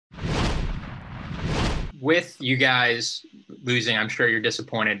with you guys losing, I'm sure you're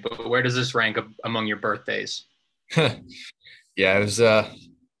disappointed, but where does this rank among your birthdays? Yeah, it was a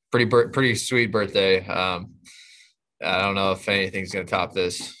pretty sweet birthday. I don't know if anything's gonna top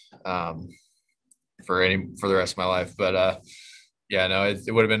this for the rest of my life, but yeah, no,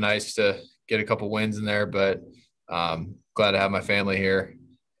 it would have been nice to get a couple wins in there, but glad to have my family here,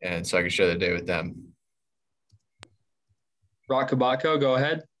 and so I could share the day with them. Rockabako, go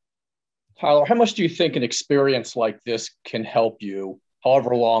ahead. Tyler, how much do you think an experience like this can help you,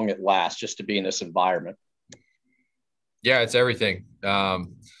 however long it lasts, just to be in this environment? Yeah, it's everything. It's a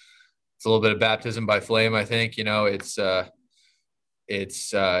little bit of baptism by flame. I think, it's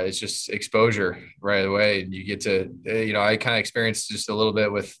just exposure right away. And you get to, I kind of experienced just a little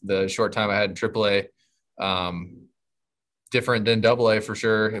bit with the short time I had in AAA. Different than AA for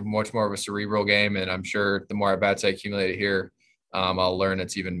sure, much more of a cerebral game. And I'm sure the more at bats I accumulate here, I'll learn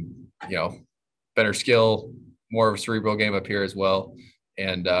it's even, better skill, more of a cerebral game up here as well.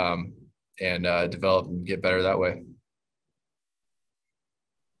 And develop and get better that way.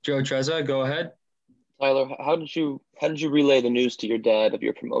 Joe Trezza, go ahead. Tyler, how did you relay the news to your dad of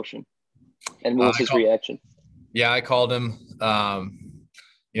your promotion, and what was his reaction? Yeah, I called him.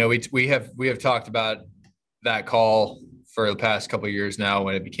 We have talked about that call for the past couple of years now,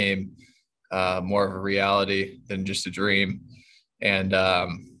 when it became more of a reality than just a dream. And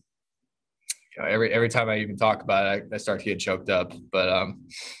every time I even talk about it, I start to get choked up. But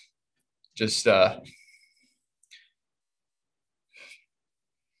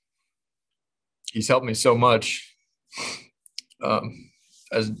he's helped me so much,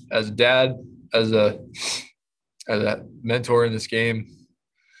 as a dad, as a mentor in this game.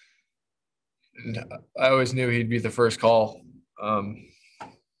 And I always knew he'd be the first call.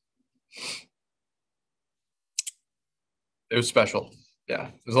 It was special. Yeah,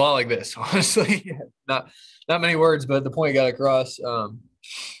 it was a lot like this, honestly. Not many words, but the point got across. And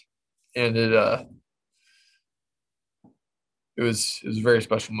it was a very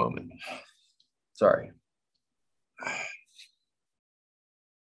special moment. Sorry.